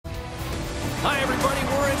Hi, everybody.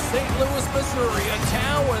 We're in St. Louis, Missouri, a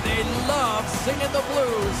town where they love singing the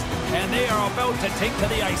blues, and they are about to take to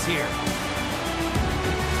the ice here.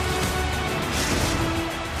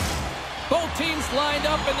 Both teams lined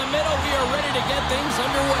up in the middle. We are ready to get things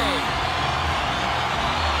underway.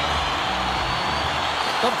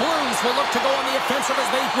 The Blues will look to go on the offensive as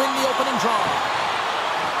they bring the opening draw.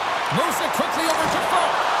 Moves it quickly over to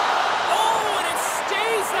Foe. Oh, and it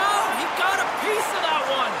stays out. He got a piece of that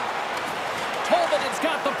one. Tolman has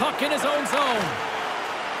got the puck in his own zone.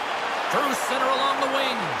 Through center along the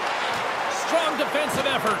wing. Strong defensive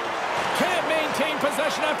effort. Can't maintain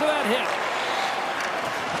possession after that hit.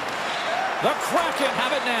 The Kraken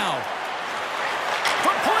have it now.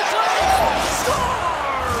 From point blank.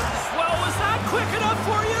 Scores! Well, was that quick enough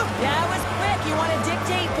for you? Yeah, it was quick. You want to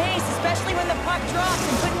dictate pace, especially when the puck drops,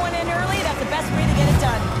 and putting one in early, that's the best way to get it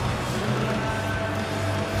done.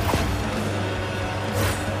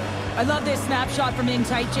 I love this snapshot from in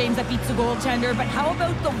tight, James. That beats the goaltender. But how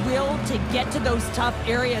about the will to get to those tough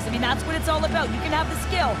areas? I mean, that's what it's all about. You can have the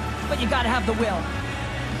skill, but you got to have the will.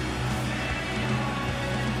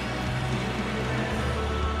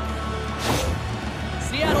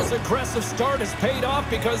 Seattle's aggressive start has paid off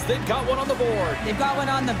because they've got one on the board. They've got one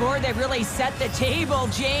on the board. They've really set the table,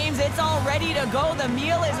 James. It's all ready to go. The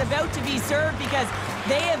meal is about to be served because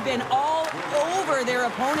they have been all over their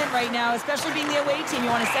opponent right now, especially being the away team.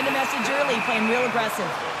 You want to send a message early, playing real aggressive.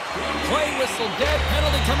 Play whistle dead,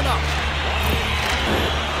 penalty coming up.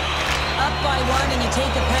 Up by one, and you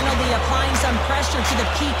take a penalty, applying some pressure to the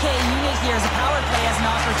PK unit here as a power play has an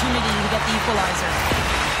opportunity to get the equalizer.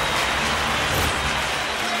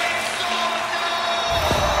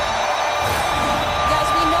 Guys,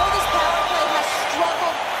 we know this power play has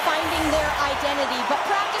struggled finding their identity, but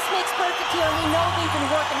practice makes perfect here, and we know they've been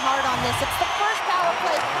working hard on this. It's the first power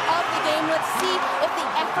play of the game. Let's see if the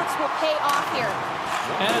efforts will pay off here.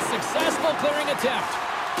 And a successful clearing attempt.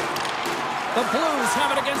 The Blues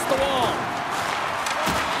have it against the wall.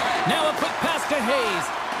 Now a quick pass to Hayes.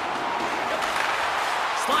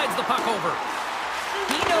 Slides the puck over.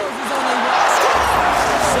 He knows there's only one.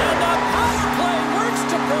 And the power play works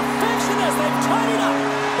to perfection as they've tied it up.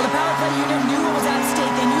 Well, the power play unit knew what was at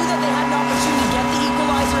stake. They knew that they had an opportunity to get the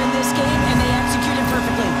equalizer in this game, and they executed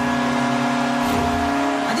perfectly.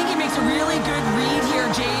 I think he makes a really good read here,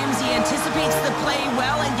 James. He anticipates the play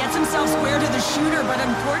well and gets himself square to the shooter, but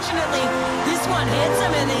unfortunately, this one hits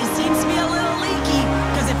him, and he seems to be a little leaky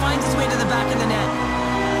because it finds its way to the back of the net.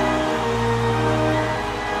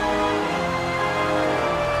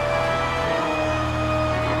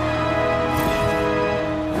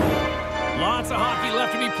 Lots of hockey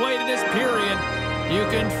left to be played in this period. You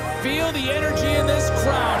can feel the energy in this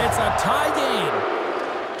crowd. It's a tie game.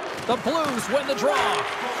 The Blues win the draw.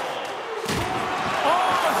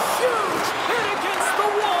 Oh, huge hit against the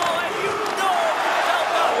wall, and you know you felt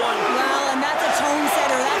that one. Well, and that's a tone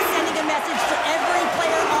setter. That's sending a message to every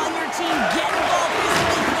player on your team. Get involved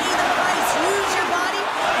physically, pay the price, use your body,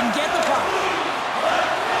 and get the puck.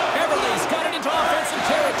 Everly's got it into offensive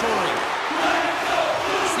territory.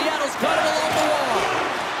 Seattle's got it along the wall.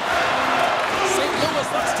 St. Louis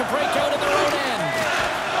looks to break out in their own end.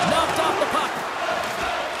 Knocked off the puck.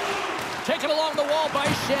 Taken along the wall by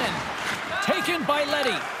Shen. Taken by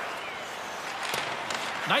Leddy.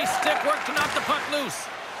 Nice stick work to knock the puck loose.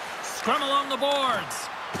 Scrum along the boards.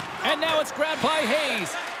 And now it's grabbed by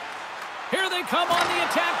Hayes. Here they come on the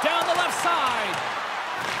attack down the left side.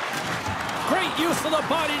 Great use of the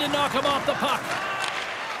body to knock him off the puck.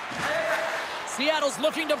 Seattle's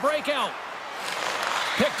looking to break out.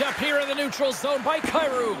 Picked up here in the neutral zone by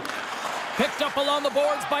Kyrou. Picked up along the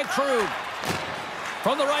boards by Krug.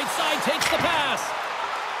 From the right side, takes the pass.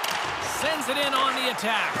 Sends it in on the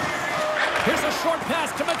attack. Here's a short pass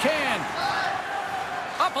to McCann.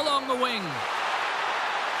 Up along the wing.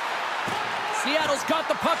 Seattle's got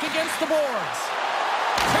the puck against the boards.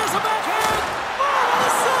 Here's a backhand. Oh, what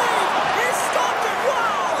a save! He stopped it.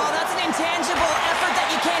 Wow! Oh, that's an intangible effort that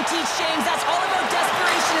you can't teach, James. That's all about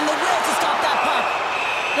desperation and the will to stop that puck.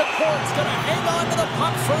 The court's gonna hang on to the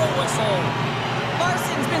puck for a whistle.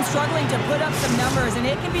 Larson's been struggling to put up some numbers, and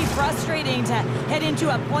it can be frustrating to head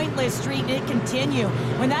into a pointless streak and continue.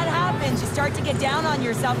 When that happens, you start to get down on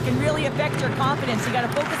yourself. It can really affect your confidence. You got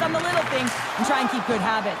to focus on the little things and try and keep good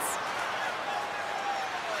habits.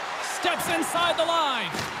 Steps inside the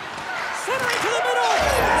line. Centering to the middle.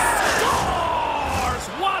 Scores!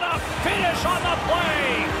 What a finish on the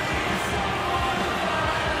play!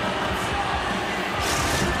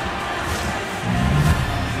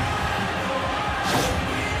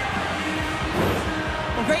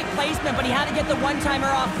 Great placement, but but he had to get the one-timer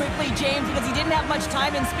off quickly, James, because he didn't have much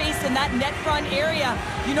time and space in that net front area.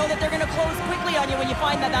 You know that they're going to close quickly on you when you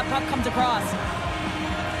find that that puck comes across.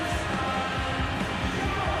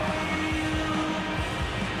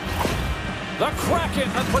 The Kraken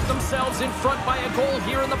have put themselves in front by a goal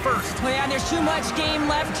here in the first. Well, yeah, and there's too much game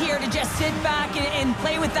left here to just sit back and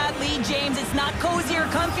play with that lead, James. It's not cozy or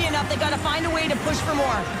comfy enough. They got to find a way to push for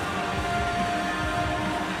more.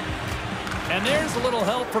 And there's a little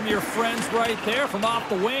help from your friends right there from off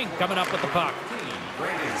the wing, coming up with the puck.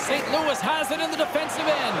 St. Louis has it in the defensive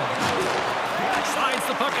end. Slides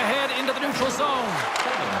the puck ahead into the neutral zone.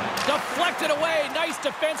 Deflected away. Nice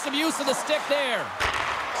defensive use of the stick there.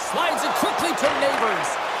 Slides it quickly to Neighbors.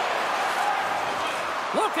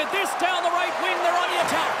 Look at this down the right wing. They're on the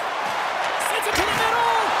attack. Sends it to the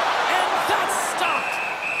middle. And that's stopped.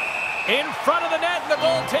 In front of the net, the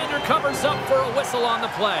goaltender covers up for a whistle on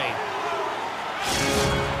the play.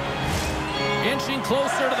 Inching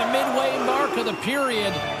closer to the midway mark of the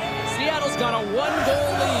period. Seattle's got a one-goal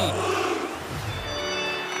lead.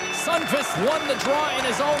 Sundqvist won the draw in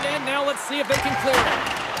his own end. Now let's see if they can clear it.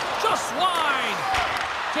 Just wide.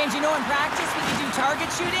 James, you know in practice when you do target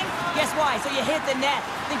shooting, guess why? So you hit the net.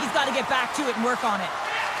 I think he's got to get back to it and work on it.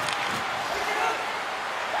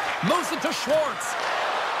 Moves it to Schwartz.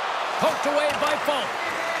 Poked away by Falk.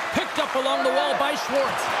 Picked up along the wall by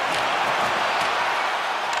Schwartz.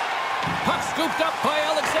 Puck scooped up by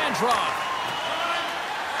Alexandrov.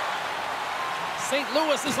 St.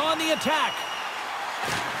 Louis is on the attack.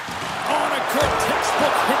 On a good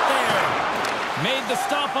textbook hit there. Made the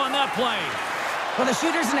stop on that play. Well, the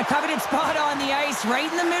shooter's in a coveted spot on the ice, right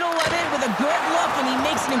in the middle of it with a good look, and he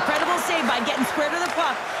makes an incredible save by getting square to the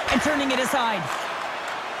puck and turning it aside.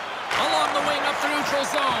 Along the wing up the neutral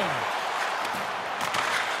zone.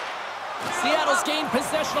 Seattle's gained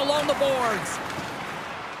possession along the boards.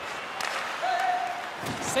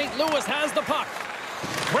 St. Louis has the puck.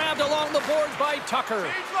 Grabbed along the boards by Tucker.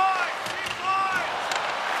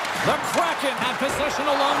 The Kraken have possession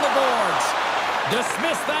along the boards.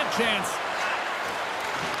 Dismissed that chance.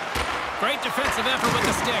 Great defensive effort with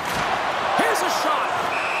the stick. Here's a shot.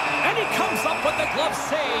 And he comes up with the glove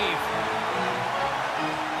save.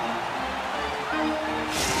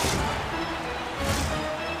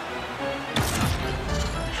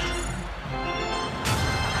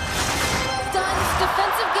 Dunn's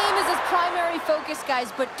defensive game is his primary focus,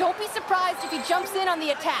 guys, but don't be surprised if he jumps in on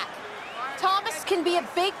the attack. Thomas can be a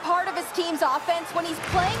big part of his team's offense when he's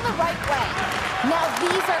playing the right way. Now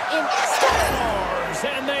these are in...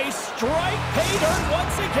 And they strike pay dirt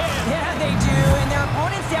once again. Yeah, they do. And their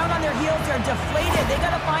opponents down on their heels are deflated. They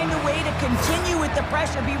got to find a way to continue with the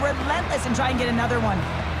pressure, be relentless, and try and get another one.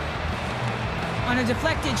 On a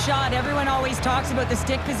deflected shot, everyone always talks about the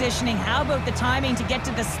stick positioning. How about the timing to get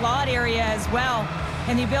to the slot area as well?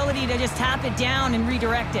 And the ability to just tap it down and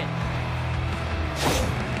redirect it.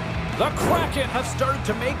 The Kraken have started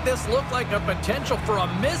to make this look like a potential for a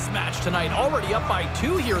mismatch tonight. Already up by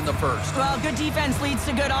 2 here in the first. Well, good defense leads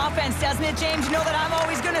to good offense, doesn't it, James? You know that I'm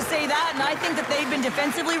always going to say that, and I think that they've been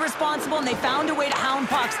defensively responsible, and they found a way to hound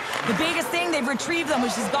pucks. The biggest thing, they've retrieved them,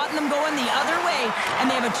 which has gotten them going the other way, and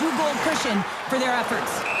they have a 2-goal cushion for their efforts.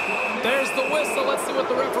 There's the whistle. Let's see what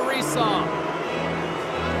the referee saw.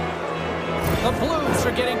 The Blues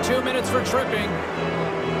are getting 2 minutes for tripping.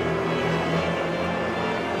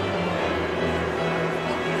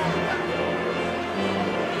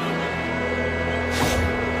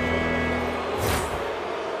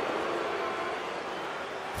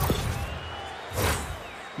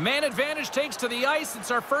 Man advantage takes to the ice. It's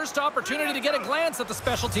our first opportunity to get a glance at the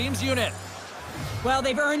special teams unit. Well,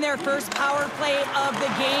 they've earned their first power play of the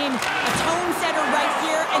game. A tone setter right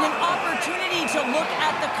here and an opportunity to look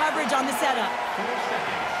at the coverage on the setup.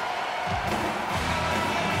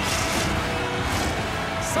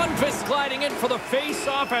 Sundqvist gliding in for the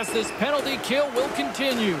face-off as this penalty kill will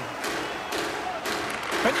continue.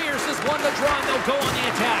 Beniers has won the draw and they'll go on the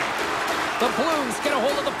attack. The Blues get a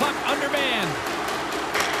hold of the puck undermanned.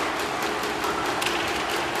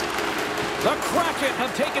 The Kraken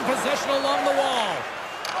have taken possession along the wall.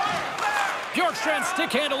 Bjorkstrand stick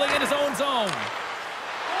handling in his own zone.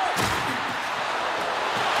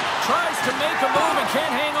 Tries to make a move and can't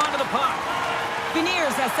hang on to the puck.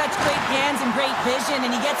 Beniers has such great hands and great vision, and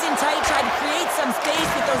he gets in tight, trying to create some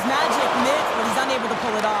space with those magic mitts, but he's unable to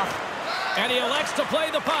pull it off. And he elects to play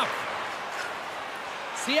the puck.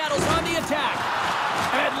 Seattle's on the attack.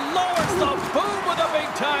 And lowers the boom with a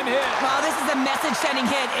big-time hit. Wow, this is a message-sending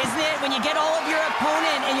hit, isn't it? When you get all of your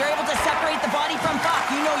opponent and you're able to separate the body from puck,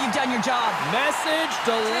 you know you've done your job. Message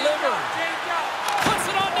delivered. Puts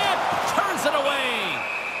it on net. Turns it away.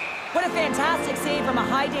 What a fantastic save from a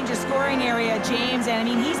high-danger scoring area, James. And, I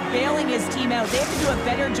mean, he's bailing his team out. They have to do a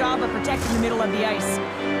better job of protecting the middle of the ice.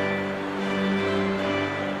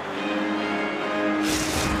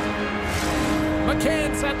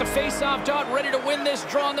 McCann's at the face-off dot, ready to win this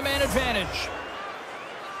draw on the man advantage.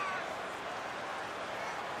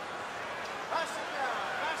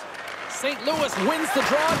 St. Louis wins the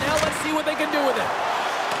draw. Now let's see what they can do with it.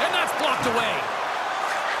 And that's blocked away.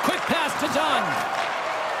 Quick pass to Dunn.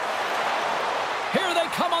 Here they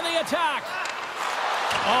come on the attack.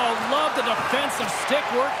 Oh, love the defensive stick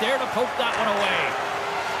work there to poke that one away.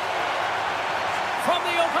 From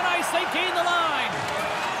the open ice, they gain the line.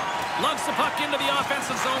 Lugs the puck into the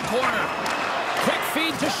offensive zone corner. Quick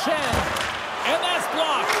feed to Shen. And that's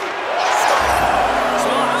blocked.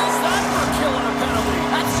 So how's that for killing a penalty?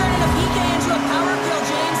 That's turning a PK into a power kill,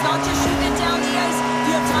 James. Not just shooting it down the ice. If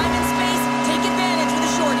you have time and space, take advantage with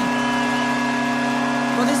a shorty.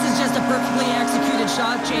 Well, this is just a perfectly executed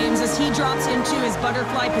shot, James. As he drops into his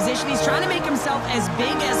butterfly position, he's trying to make himself as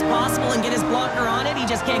big as possible and get his blocker on it. He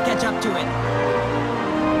just can't catch up to it.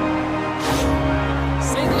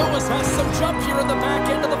 St. Louis has some jump here in the back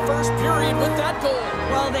end of the first period with that goal.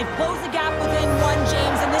 Well, they've closed the gap within one,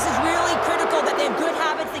 James, and this is really critical that they have good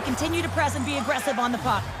habits. They continue to press and be aggressive on the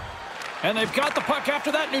puck. And they've got the puck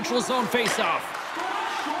after that neutral zone faceoff.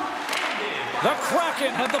 The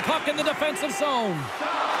Kraken have the puck in the defensive zone.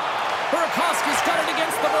 Burakovsky's got it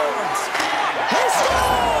against the boards. He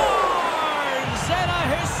scores! And a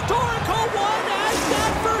historical one as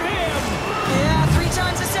that for him. Yeah, 3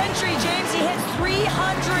 times a century, James. He hit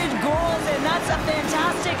 300 goals, and that's a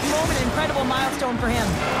fantastic moment, incredible milestone for him.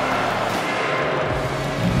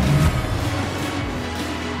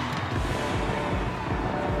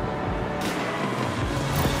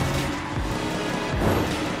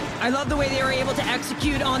 I love the way they were able to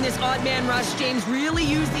execute on this odd man rush, James. Really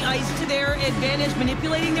used the ice to their advantage,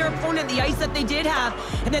 manipulating their opponent, the ice that they did have,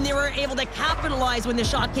 and then they were able to capitalize when the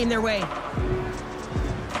shot came their way.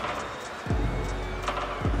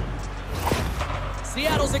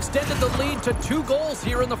 Seattle's extended the lead to 2 goals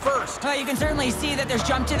here in the first. You can certainly see that there's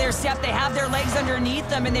jump to their step. They have their legs underneath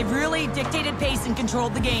them, and they've really dictated pace and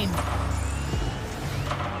controlled the game.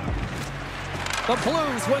 The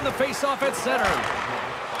Blues win the faceoff at center.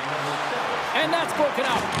 And that's broken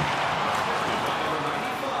out.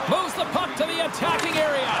 Moves the puck to the attacking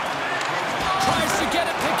area. Tries to get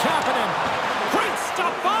it to Kapanen. Great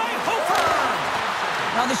stop by Hofer.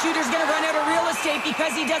 Now the shooter's going to run out of real estate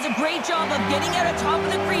because he does a great job of getting out of top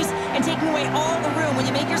of the crease and taking away all the room. When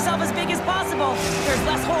you make yourself as big as possible, there's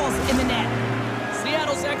less holes in the net.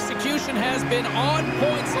 Seattle's execution has been on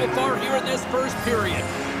point so far here in this first period.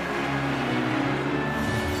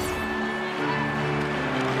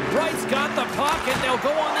 Wright's got the puck, and they'll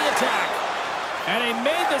go on the attack. And he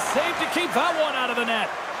made the save to keep that one out of the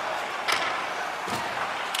net.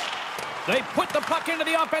 They put the puck into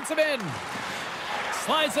the offensive end.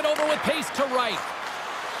 Slides it over with pace to Wright.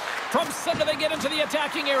 From center, they get into the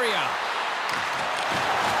attacking area.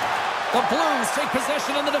 The Blues take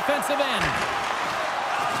possession in the defensive end.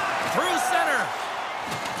 Through center.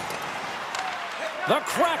 The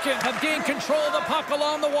Kraken have gained control of the puck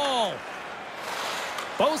along the wall.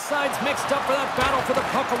 Both sides mixed up for that battle for the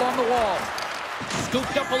puck along the wall.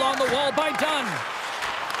 Scooped up along the wall by Dunn.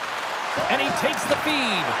 And he takes the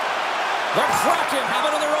feed. The Kraken have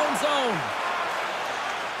it in their own zone.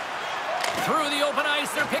 Through the open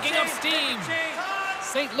ice, they're picking up steam.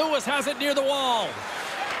 St. Louis has it near the wall.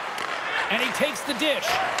 And he takes the dish.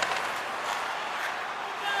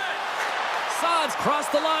 Saad's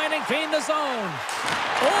crossed the line and gained the zone.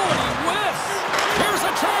 Oh, and he whiffs. Here's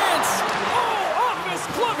a chance. Oh, off his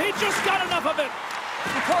glove. He just got enough of it.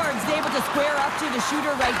 McCord's able to square up to the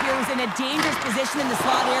shooter right here, who's in a dangerous position in the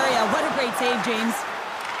slot area. What a great save, James.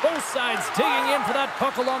 Both sides digging in for that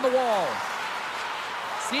puck along the wall.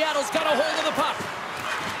 Seattle's got a hold of the puck.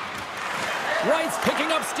 Wright's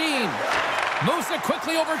picking up steam. Moves it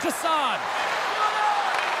quickly over to Saad.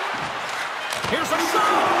 Here's a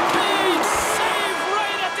shot. Big save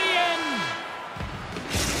right at the end.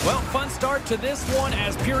 Well, fun start to this one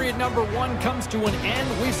as period number 1 comes to an end.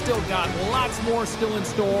 We've still got lots more still in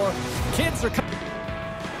store. Kids are coming.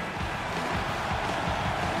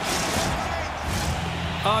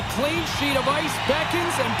 A clean sheet of ice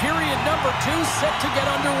beckons, and period number 2 set to get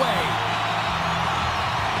underway.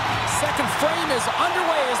 Second frame is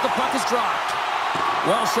underway as the puck is dropped.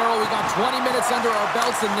 Well, Cheryl, we got 20 minutes under our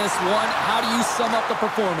belts in this one. How do you sum up the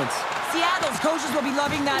performance? Seattle's coaches will be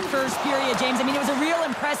loving that first period, James. I mean, it was a real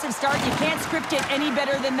impressive start. You can't script it any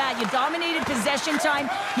better than that. You dominated possession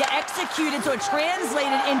time. You executed, so it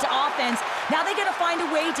translated into offense. Now they got to find a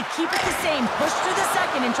way to keep it the same, push through the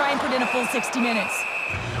second, and try and put in a full 60 minutes.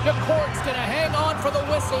 The court's going to hang on for the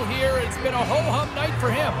whistle here. It's been a ho-hum night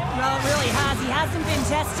for him. Well, it really has. He hasn't been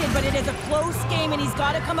tested, but it is a close game, and he's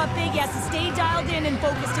got to come up big. He has to stay dialed in and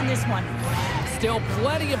focused in this one. Still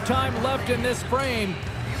plenty of time left in this frame.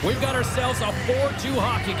 We've got ourselves a 4-2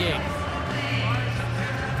 hockey game.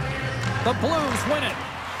 The Blues win it.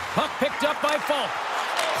 Puck picked up by Falk.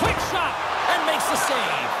 Quick shot, and makes the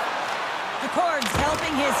save. McCord's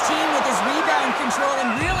helping his team with his rebound control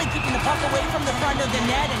and really keeping the puck away from the front of the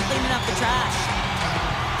net and cleaning up the trash.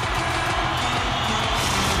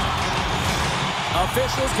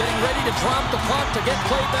 Officials getting ready to drop the puck to get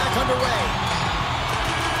play back underway.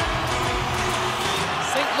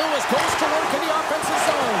 St. Louis goes to work in the offensive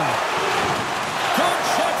zone. Good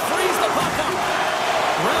check, frees the puck up.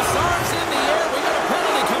 Ref's arms in the air. We got a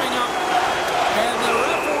penalty coming up. And the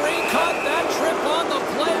referee caught that trip on the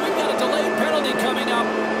play. We've got a delayed penalty coming up.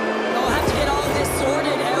 They'll have to get all of this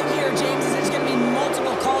sorted out here, James, as there's going to be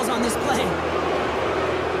multiple calls on this play.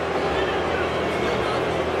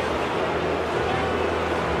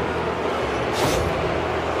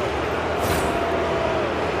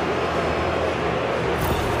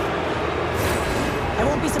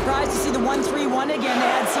 Surprised to see the 1-3-1 again. They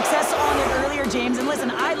had success on it earlier, James. And listen,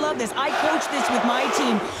 I love this. I coach this with my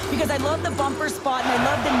team because I love the bumper spot and I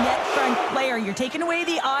love the net front player. You're taking away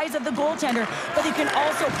the eyes of the goaltender, but you can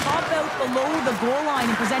also pop out below the goal line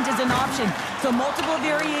and present as an option. So multiple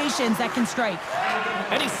variations that can strike.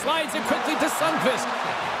 And he slides it quickly to Sundqvist.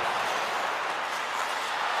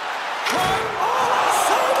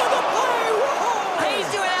 He's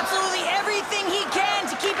doing absolutely everything he can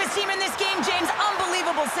to keep his team in this game, James.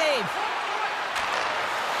 Unbelievable save.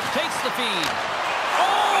 Takes the feed.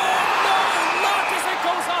 Oh, no! Knock as it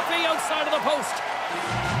goes off the outside of the post.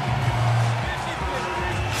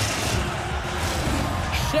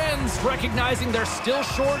 Schen's recognizing they're still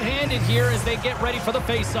short-handed here as they get ready for the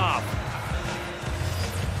face-off.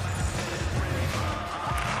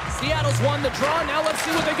 Seattle's won the draw. Now let's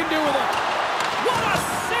see what they can do with it. What a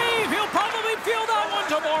save! He'll probably feel that one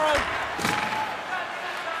tomorrow.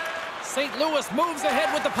 St. Louis moves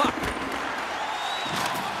ahead with the puck.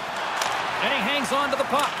 And he hangs on to the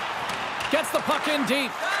puck. Gets the puck in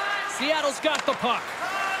deep. Seattle's got the puck.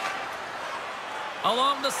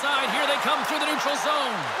 Along the side, here they come through the neutral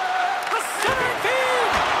zone. The center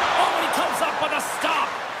feed! Oh, and he comes up with a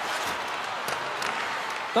stop.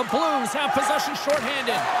 The Blues have possession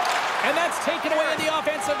shorthanded. And that's taken away in the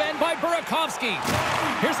offensive end by Burakovsky.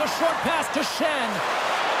 Here's a short pass to Schenn.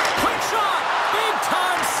 Quick shot! Big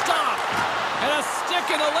time stop! And a stick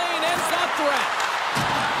in the lane ends that threat.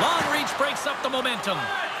 Long reach breaks up the momentum.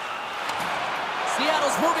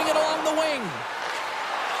 Seattle's moving it along the wing.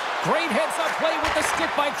 Great heads-up play with the stick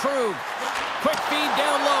by Krug. Quick feed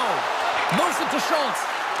down low. Moves it to Schultz.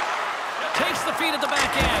 Takes the feed at the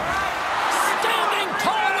back end. Standing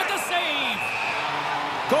tall with the save.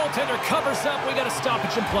 Goaltender covers up. We got a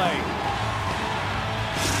stoppage in play.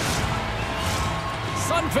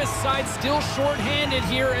 Sundqvist's side still short-handed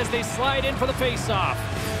here as they slide in for the face-off.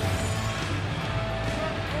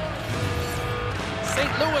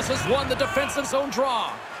 St. Louis has won the defensive zone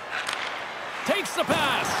draw. Takes the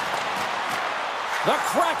pass. The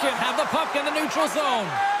Kraken have the puck in the neutral zone.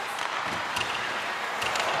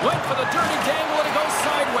 Went for the dirty dangle and it goes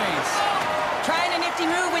sideways. Trying a nifty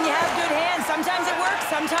move when you have good hands. Sometimes it works,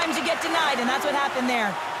 sometimes you get denied, and that's what happened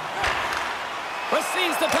there.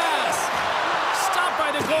 Receives the pass. Stopped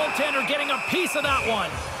by the goaltender, getting a piece of that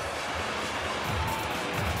one.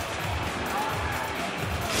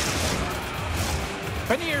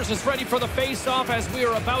 Beniers is ready for the face-off as we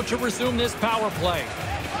are about to resume this power play.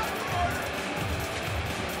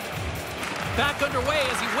 Back underway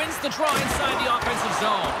as he wins the draw inside the offensive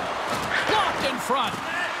zone. Blocked in front.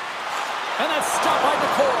 And that's stopped by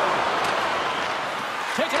McCord.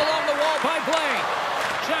 Taken along the wall by Blake.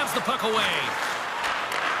 Jabs the puck away.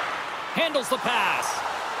 Handles the pass.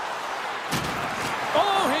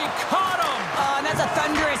 Oh, he caught him! And that's a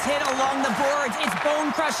thunderous hit along the boards. It's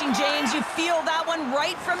bone-crushing, James. You feel that one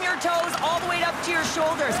right from your toes all the way up to your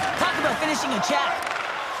shoulders. Talk about finishing a check.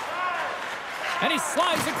 And he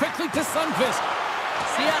slides it quickly to Sundqvist.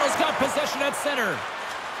 Seattle's got possession at center.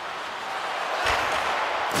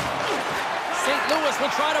 St. Louis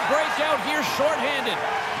will try to break out here shorthanded.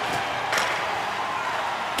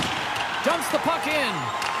 Dumps the puck in.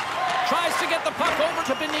 Tries to get the puck over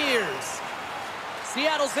to Beniers.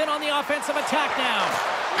 Seattle's in on the offensive attack now.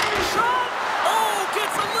 Shot! Oh,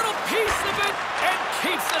 gets a little piece of it and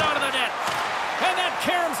keeps it out of the net. And that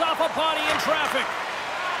caroms off a body in traffic.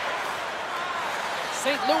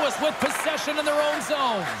 St. Louis with possession in their own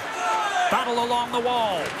zone. Battle along the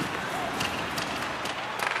wall.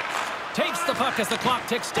 Takes the puck as the clock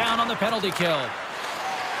ticks down on the penalty kill.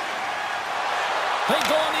 They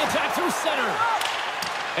go on the attack through center.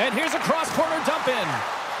 And here's a cross-corner dump in.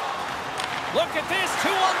 Look at this,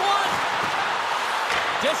 2-on-1.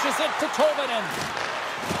 Dishes it to Tolvanen.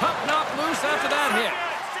 Puck knocked loose after that hit.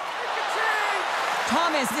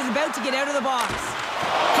 Thomas is about to get out of the box.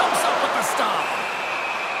 Comes up with the stop.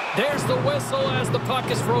 There's the whistle as the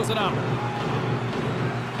puck is frozen up.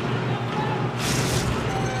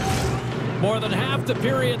 More than half the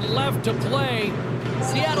period left to play.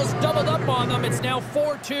 Seattle's doubled up on them. It's now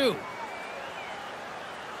 4-2.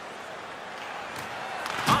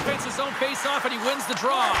 Offensive zone face-off, and he wins the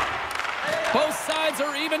draw. Both sides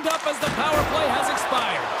are evened up as the power play has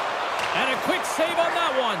expired. And a quick save on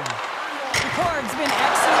that one. The Korg's been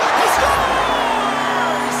excellent. He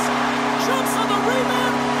scores! Jumps on the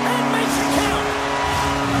rebound and makes it count.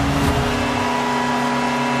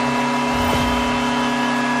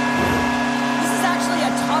 This is actually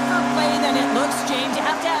a tougher play than it looks, James. You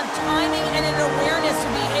have to have timing and an awareness to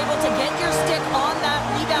be able to get your stick on that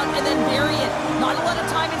rebound and then bury it. Not a lot of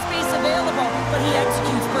time and space available, but he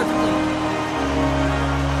executes perfectly.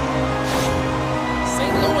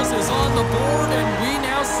 St. Louis is on the board, and we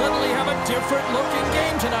now suddenly have a different-looking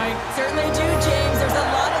game tonight. Certainly do, James. There's a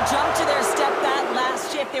lot of jump to their step that last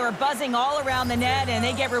shift. They were buzzing all around the net, and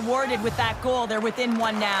they get rewarded with that goal. They're within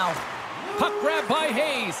one now. Puck grab by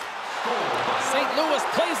Hayes. St. Louis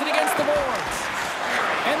plays it against the boards.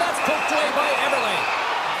 And that's poked away by Everly.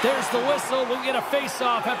 There's the whistle. We'll get a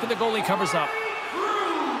face-off after the goalie covers up.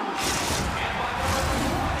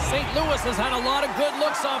 St. Louis has had a lot of good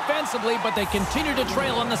looks offensively, but they continue to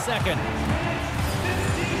trail in the second.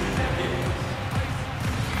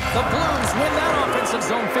 The Blues win that offensive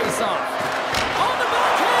zone face-off. On the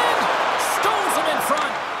backhand! Stones him in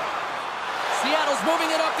front. Seattle's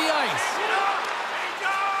moving it up the ice.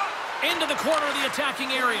 Into the corner of the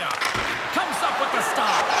attacking area. Comes up with the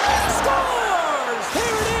stop. Scores!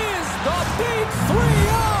 Here it is! The big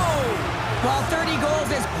 3-0! Well, 30 goals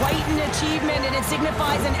is quite an achievement, and it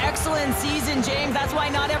signifies an excellent season, James. That's why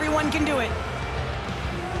not everyone can do it.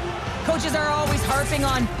 Coaches are always harping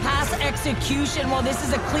on pass execution. Well, this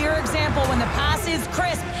is a clear example. When the pass is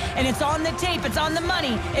crisp and it's on the tape, it's on the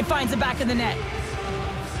money, it finds the back of the net.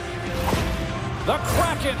 The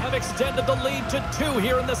Kraken have extended the lead to 2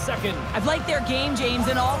 here in the second. I've liked their game, James,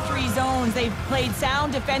 in all 3 zones. They've played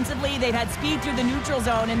sound defensively, they've had speed through the neutral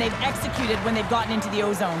zone, and they've executed when they've gotten into the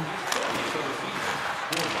O-zone.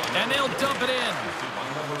 And they'll dump it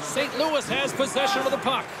in. St. Louis has possession of the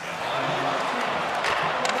puck.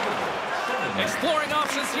 Exploring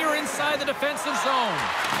options here inside the defensive zone.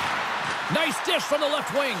 Nice dish from the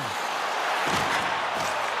left wing.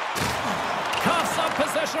 Coughs up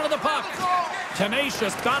possession of the puck.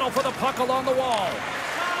 Tenacious battle for the puck along the wall.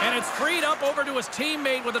 And it's freed up over to his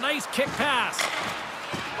teammate with a nice kick pass.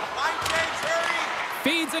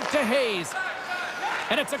 Feeds it to Hayes.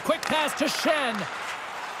 And it's a quick pass to Shen.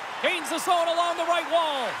 Gains the zone along the right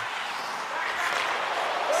wall.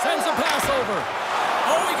 Sends a pass over.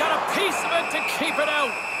 Oh, he got a piece of it to keep it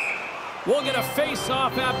out. We'll get a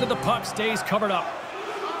face-off after the puck stays covered up.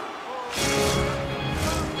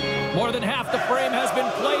 More than half the frame has been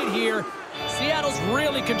played here. Seattle's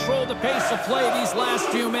really controlled the pace of play these last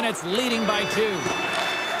few minutes, leading by 2.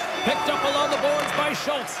 Picked up along the boards by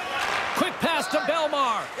Schultz. Quick pass to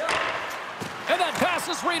Belmar. And that pass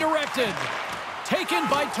is redirected. Taken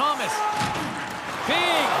by Thomas.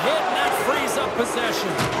 Big hit, and that frees up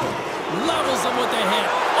possession. Levels him with the hit.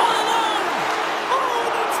 All alone! Oh,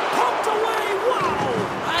 that's pumped away!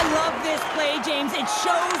 Wow! I love this play, James. It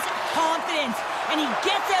shows confidence. And he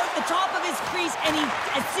gets out the top of his crease, and he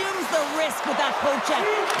assumes the risk with that poke check.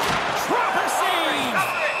 Proper save!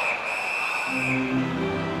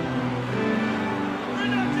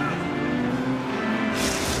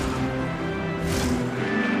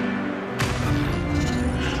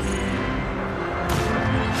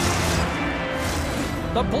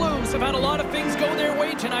 The Blues have had a lot of things go their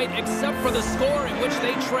way tonight, except for the score in which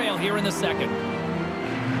they trail here in the second.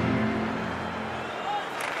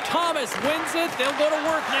 Thomas wins it. They'll go to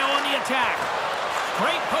work now on the attack.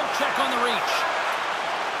 Great poke check on the reach.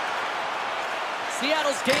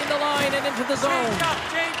 Seattle's gained the line and into the zone.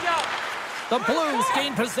 Change up. The Blues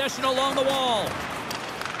gain possession along the wall.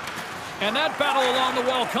 And that battle along the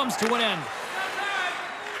wall comes to an end.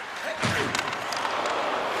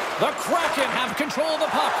 The Kraken have control of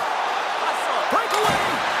the puck. Breakaway.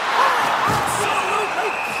 Oh,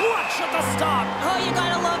 absolutely clutch at the stop. Oh, you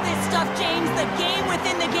gotta love this stuff, James. The game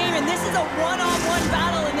within the game, and this is a one-on-one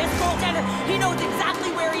battle, and this goaltender, he knows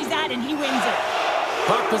exactly where he's at, and he wins it.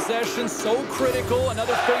 Puck possession so critical.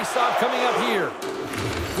 Another face-off coming up here.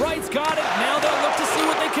 Wright's got it. Now they'll look to see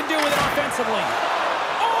what they can do with it offensively.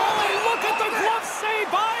 Oh, look at the glove save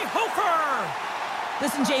by Hofer.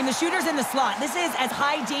 Listen, James, the shooter's in the slot. This is as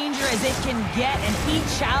high danger as it can get, and he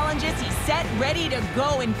challenges. He's set, ready to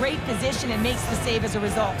go in great position, and makes the save as a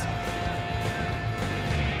result.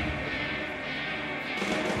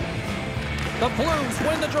 The Blues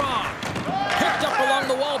win the draw. Picked up along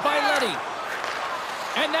the wall by Leddy.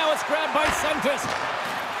 And now it's grabbed by Sundqvist.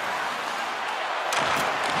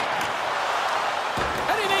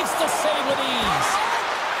 And he makes the save with ease.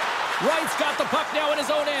 Wright's got the puck now in his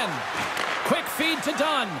own end. Quick feed to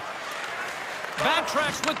Dunn.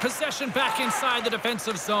 Backtracks with possession back inside the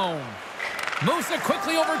defensive zone. Moves it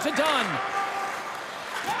quickly over to Dunn.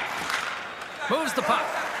 Moves the puck.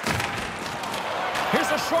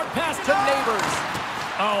 Here's a short pass to Neighbors.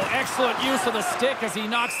 Oh, excellent use of the stick as he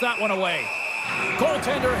knocks that one away.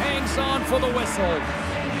 Goaltender hangs on for the whistle.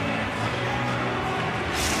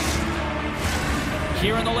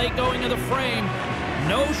 Here in the late going to the frame.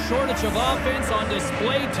 No shortage of offense on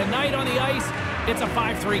display tonight on the ice. It's a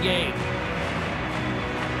 5-3 game.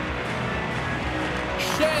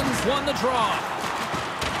 Schenns won the draw.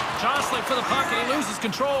 Jostling for the puck, and he loses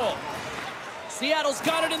control. Seattle's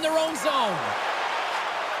got it in their own zone.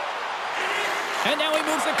 And now he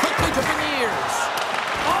moves it quickly to Beniers.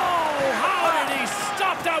 Oh, how did he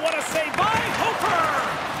stop that? What a save by Hofer!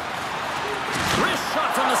 Wrist shot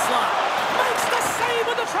from the slot. Makes the save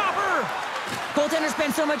with the trapper. Goaltender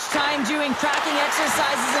spends so much time doing tracking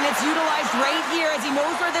exercises, and it's utilized right here as he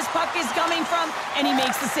knows where this puck is coming from, and he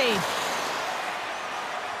makes the save.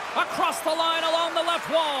 Across the line along the left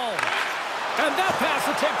wall. And that pass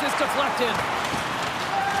attempt is deflected.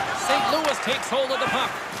 St. Louis takes hold of the puck.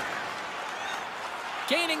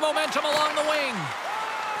 Gaining momentum along the wing.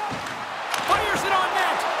 Fires it on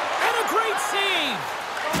net. And a great save.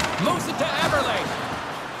 Moves it to Eberle.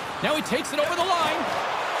 Now he takes it over the line.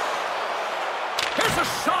 Here's a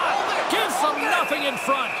shot. Gives them nothing in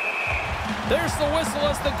front. There's the whistle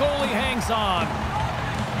as the goalie hangs on.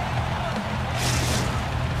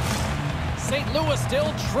 St. Louis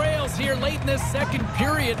still trails here late in this second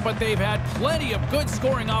period, but they've had plenty of good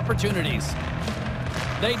scoring opportunities.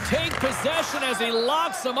 They take possession as he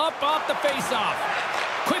locks them up off the faceoff.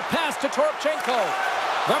 Quick pass to Torpchenko.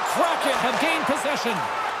 The Kraken have gained possession.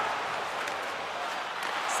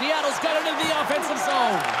 Seattle's got it in the offensive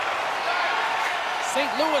zone.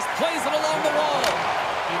 St. Louis plays it along the wall.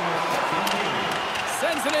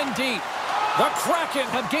 Sends it in deep. The Kraken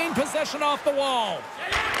have gained possession off the wall.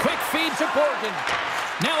 Quick feed to Borgen.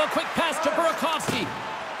 Now a quick pass to Burakovsky.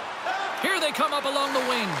 Here they come up along the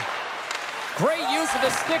wing. Great use of the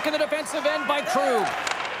stick in the defensive end by Krug.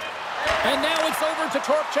 And now it's over to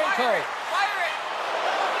Torpchenko. Fire it!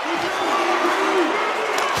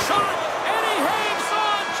 Shot, and he hangs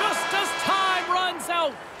on just as time runs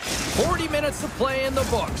out. 40 minutes of play in the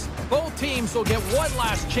books. Both teams will get one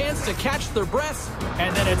last chance to catch their breaths,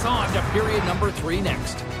 and then it's on to period number 3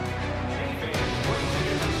 next.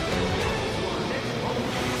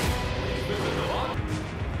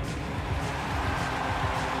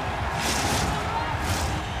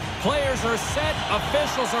 Players are set,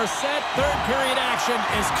 officials are set, third period action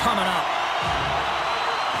is coming up.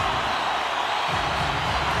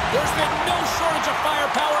 There's been no shortage of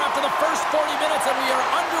firepower after the first 40 minutes, and we are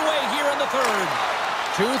underway here in the third.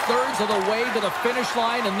 2/3 of the way to the finish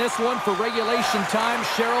line in this one for regulation time.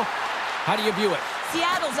 Cheryl, how do you view it?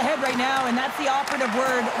 Seattle's ahead right now, and that's the operative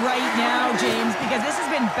word right now, James, because this has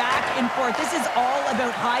been back and forth. This is all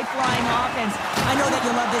about high-flying offense. I know that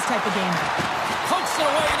you love this type of game. Pokes it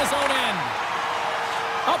away in his own end.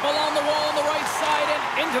 Up along the wall on the right side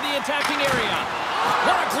and into the attacking area.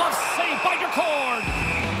 What a glove save by Decord.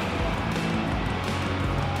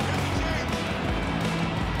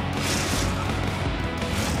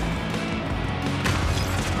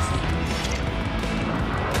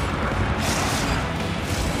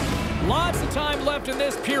 Lots of time left in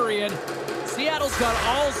this period. Seattle's got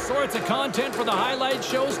all sorts of content for the highlight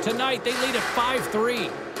shows tonight. They lead at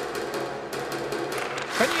 5-3.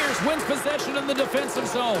 Beniers wins possession in the defensive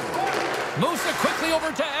zone. Moves it quickly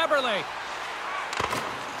over to Eberle.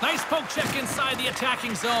 Nice poke check inside the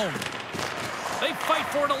attacking zone. They fight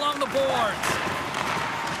for it along the boards.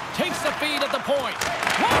 Takes the feed at the point.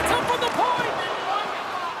 Winds up from the point.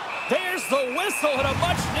 There's the whistle and a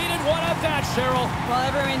much-needed one at that. Cheryl. Well,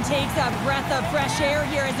 everyone takes a breath of fresh air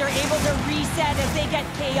here as they're able to reset as they get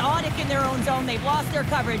chaotic in their own zone. They've lost their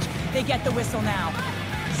coverage. They get the whistle now.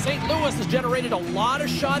 St. Louis has generated a lot of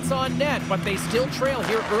shots on net, but they still trail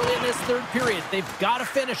here early in this third period. They've got to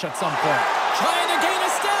finish at some point. Trying to gain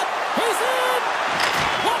a step. He's in!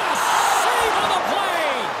 What a save on the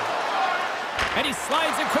play! And he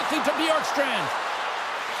slides it quickly to Bjorkstrand.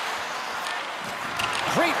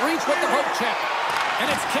 Great reach with the poke check.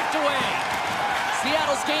 And it's kicked away.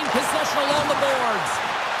 Seattle's gained possession along the boards.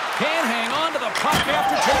 Can't hang on to the puck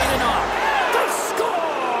after taking it off. The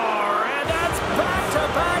score! And that's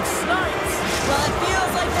back-to-back snipes. Well, it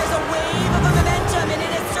feels like there's a wave of momentum, and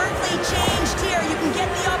it has certainly changed here. You can get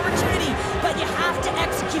the opportunity, but you have to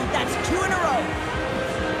execute. That's 2 in a row.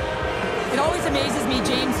 It always amazes me,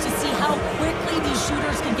 James, to see how quickly these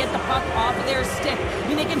shooters can get the puck off of their stick. I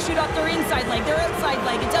mean, they can shoot off their inside leg, their outside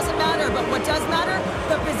leg. It doesn't matter, but what does matter?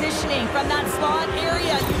 The positioning from that slot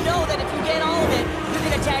area. You know that if you get all of it, you're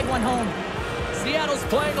going to tag one home. Seattle's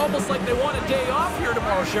playing almost like they want a day off here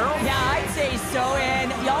tomorrow, Cheryl. Yeah, I'd say so, and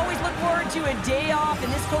you always look forward to a day off, and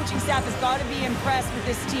this coaching staff has got to be impressed with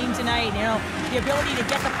this team tonight. You know, the ability to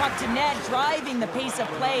get the puck to net, driving the pace of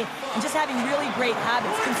play, and just having really great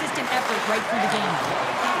habits, consistent effort right through the game.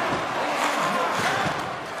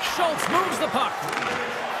 Schultz moves the puck.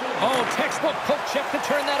 Oh, textbook poke check to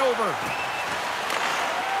turn that over.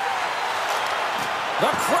 The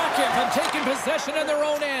Kraken have taken possession in their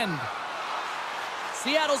own end.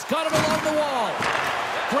 Seattle's got it along the wall.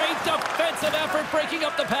 Great defensive effort breaking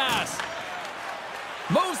up the pass.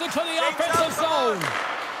 Moves it to the offensive zone.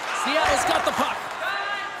 Seattle's got the puck.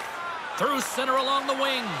 Through center along the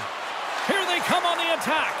wing. Here they come on the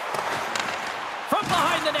attack. From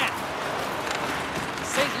behind the net.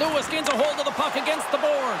 St. Louis gains a hold of the puck against the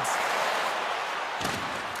boards.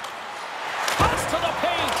 Pass to the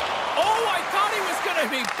paint. Oh, I thought he was going to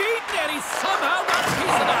be beaten, and he somehow got a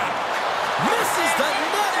piece of that. Misses the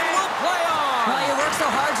net and will play on. Well, you work so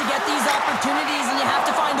hard to get these opportunities, and you have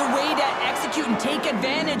to find a way to execute and take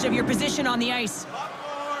advantage of your position on the ice.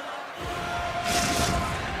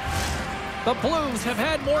 The Blues have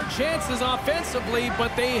had more chances offensively,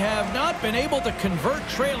 but they have not been able to convert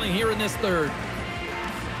trailing here in this third.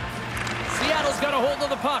 Seattle's got a hold of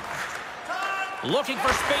the puck. Looking for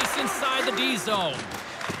space inside the D zone.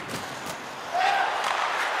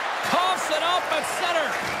 Coughs it up at center.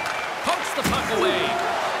 Pokes the puck away.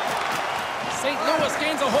 St. Louis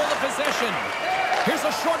gains a hold of possession. Here's a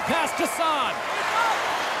short pass to Saad.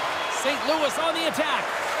 St. Louis on the attack.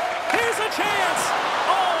 Here's a chance.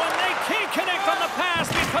 Oh, and they can't connect on the pass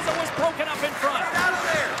because it was broken up in front.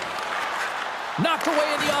 Knocked away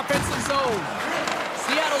in the offensive zone.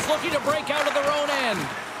 Seattle's looking to break out of their own end.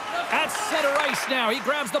 At center ice now. He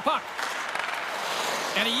grabs the puck.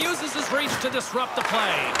 And he uses his reach to disrupt the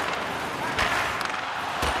play.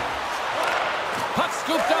 Puck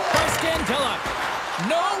scooped up by Scandella.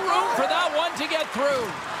 No room for that one to get through.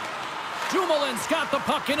 Dumoulin's got the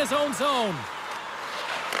puck in his own zone.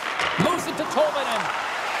 Moves it to Tolvanen.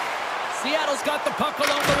 Seattle's got the puck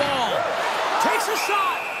along the wall. Takes a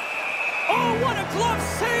shot. Oh, what a glove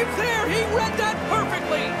save there. He read that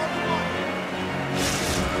perfectly.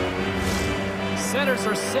 Centers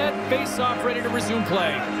are set. Face-off ready to resume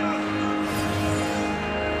play.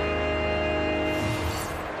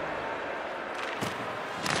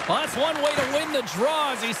 Well, that's one way to win the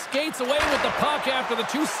draw as he skates away with the puck after the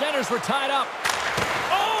two centers were tied up.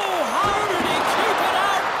 Oh, how did he keep it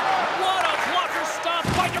out? What a blocker stop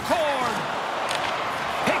by DeCord.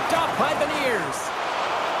 Picked up by Beniers.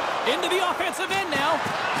 Into the offensive end now.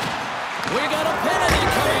 We got a penalty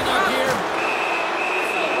coming up here.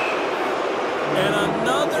 And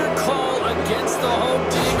another call against the home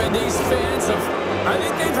team, and these fans have, I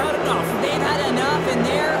think they've had enough. They've had enough, and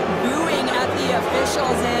they're booing at the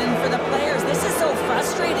officials. And for the players, this is so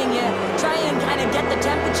frustrating. You try and kind of get the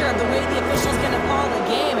temperature of the way the official's going to call the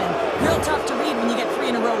game, and real tough to read when you get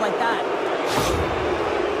 3 in a row like that.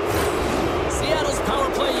 Seattle's power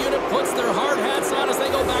play unit puts their hard hats on as they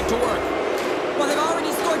go back to work. Well, they've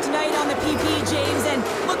already scored tonight on the PP, James, and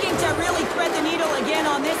looking to really thread the needle again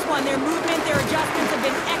on this one. Their movement, their adjustments have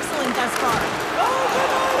been excellent thus far. Oh,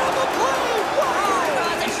 denied on the play! Wow!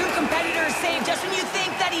 That's a true competitor's save. Just when you think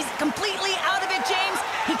that he's completely out of it, James,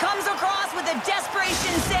 he comes across with a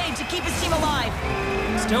desperation save to keep his team alive.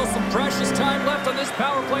 Still some precious time left on this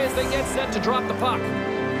power play as they get set to drop the puck.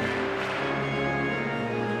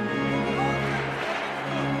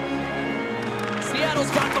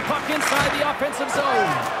 Seattle's got the puck inside the offensive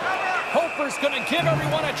zone. Hofer's going to give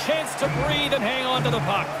everyone a chance to breathe and hang on to the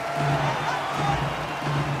puck.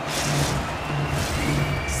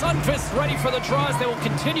 Sunfist's ready for the draws. They will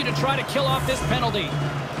continue to try to kill off this penalty.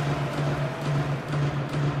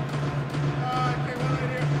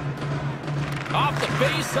 Off the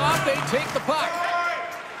face-off, they take the puck.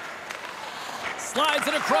 Slides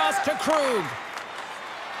it across to Krug.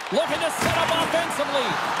 Looking to set up offensively.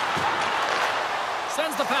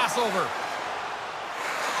 Sends the pass over.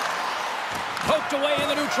 Poked away in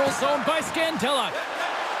the neutral zone by Scandella.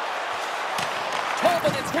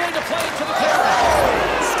 Tobin, it's going to play to the corner.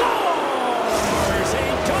 Scores!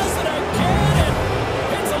 He does it again, and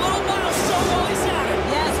hits a little milestone while he's at it.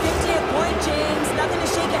 Yes, 50th point, James. Nothing to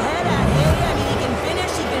shake a head at. Hey, I mean, he can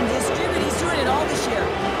finish, he can distribute. He's doing it all this year.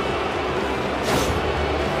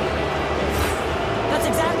 That's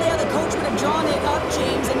exactly how the coach would have drawn it up,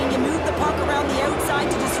 James. I mean, you move the puck around the outside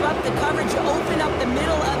to disrupt the coverage. You open up the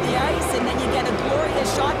middle of the ice, and then you get a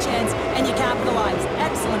glorious shot chance, and you capitalize.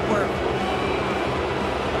 Excellent work.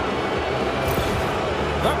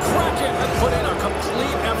 The Kraken have put in a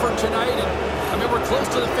complete effort tonight, and I mean, we're close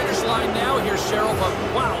to the finish line now here, Cheryl, but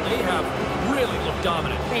wow, they have really looked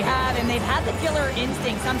dominant. They have, and they've had the killer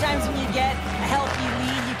instinct. Sometimes when you get a healthy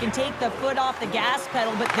lead, you can take the foot off the gas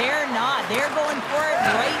pedal, but they're not. They're going for it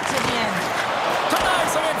right to the end.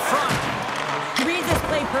 Denies him in front. He reads this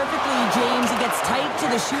play perfectly, James. He gets tight to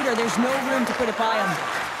the shooter. There's no room to put it by him.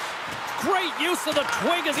 Great use of the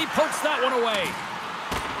twig as he pokes that one away.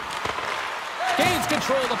 Gains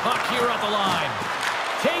control of the puck here at the line.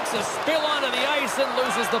 Takes a spill onto the ice and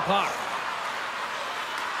loses the puck.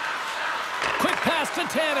 Quick pass to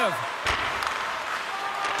Tanev.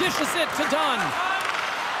 Dishes it to Dunn.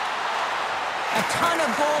 A ton of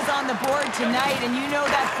goals on the board tonight, and you know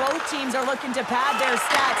that both teams are looking to pad their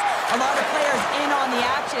stats. A lot of players in on the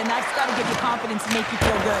action. That's got to give you confidence and make you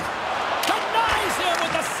feel good. Denies him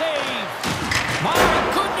with the save. My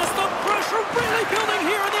goodness, the pressure really building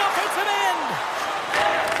here in the offensive end.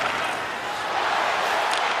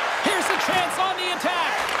 Here's a chance on the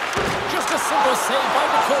attack. Just a simple save by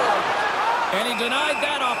McCord. And he denied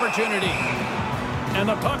that opportunity. And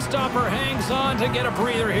the puck stopper hangs on to get a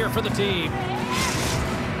breather here for the team.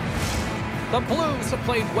 The Blues have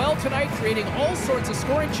played well tonight, creating all sorts of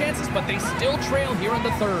scoring chances, but they still trail here in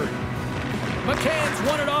the third. McCann's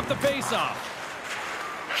won it off the faceoff.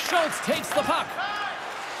 Schultz takes the puck.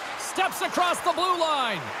 Steps across the blue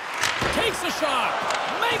line. Takes a shot.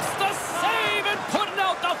 Makes the save and putting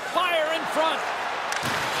out the fire in front.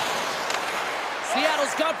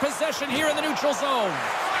 Seattle's got possession here in the neutral zone.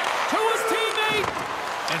 To his teammate.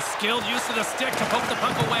 And skilled use of the stick to poke the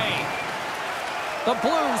puck away. The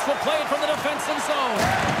Blues will play it from the defensive zone.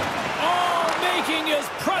 Oh, making his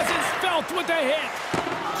presence felt with the hit.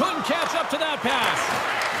 Couldn't catch up to that pass.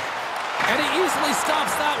 And he easily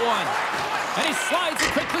stops that one. And he slides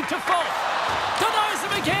it quickly to Fultz. Denies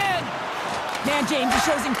him again. Man, James, he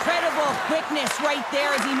shows incredible quickness right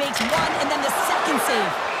there as he makes one and then the second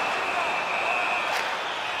save.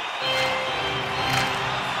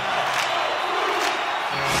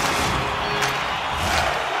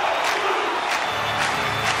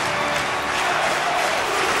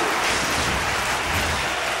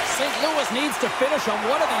 Needs to finish on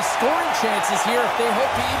one of these scoring chances here if they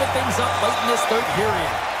hope to even things up late in this third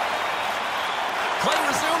period. Play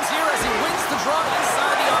resumes here as he wins the draw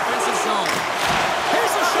inside the offensive zone.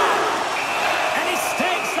 Here's a shot. And he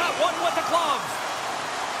stakes that one with the glove.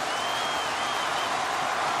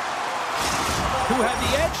 Who had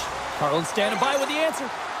the edge? Carlin standing by with the answer.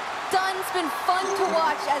 Dunn's been fun to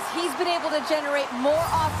watch as he's been able to generate more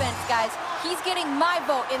offense, guys. He's getting my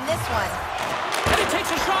vote in this one. And he takes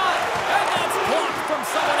a shot, and that's blocked from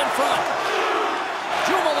someone in front.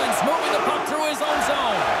 Dumoulin's moving the puck through his own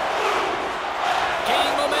zone.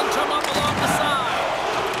 Gaining momentum up along the side.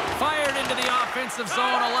 Fired into the offensive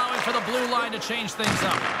zone, allowing for the blue line to change things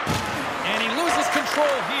up. And he loses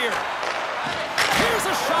control here. Here's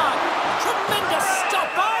a shot. Tremendous stuff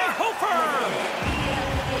by Hofer.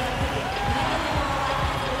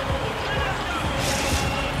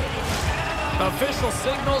 Official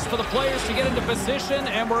signals for the players to get into position,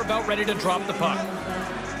 and we're about ready to drop the puck.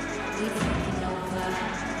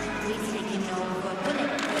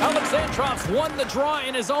 Alexandrov's won the draw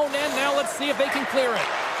in his own end. Now let's see if they can clear it.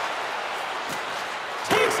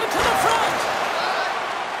 Takes it to the front.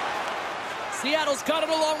 Seattle's got it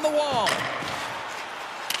along the wall.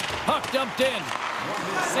 Puck dumped in.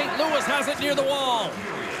 St. Louis has it near the wall.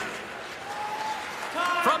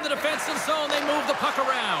 From the defensive zone, they move the puck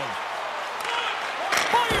around.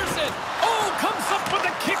 Fires it! Oh, comes up with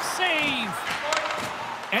a kick save!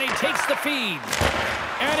 And he takes the feed.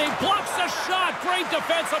 And he blocks the shot. Great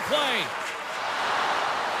defensive play.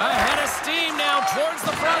 Ahead of steam now towards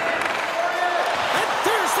the front. And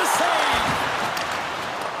there's the a save.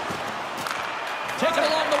 Taken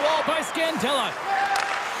along the wall by Scandella.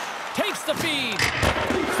 Takes the feed.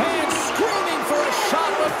 Fans screaming for a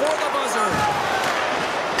shot before the buzzer.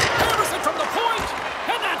 Emerson from the point,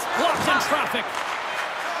 and that's blocked in traffic.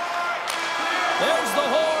 There's the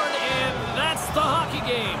horn, and that's the hockey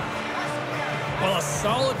game. Well, a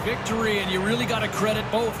solid victory, and you really got to credit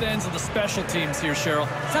both ends of the special teams here, Cheryl.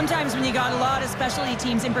 Sometimes when you got a lot of specialty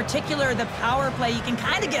teams, in particular the power play, you can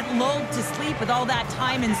kind of get lulled to sleep with all that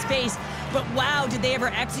time and space. But wow, did they ever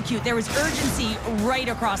execute. There was urgency right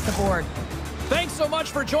across the board. Thanks so much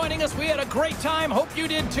for joining us. We had a great time. Hope you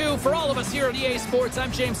did too. For all of us here at EA Sports,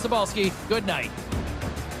 I'm James Cebulski. Good night.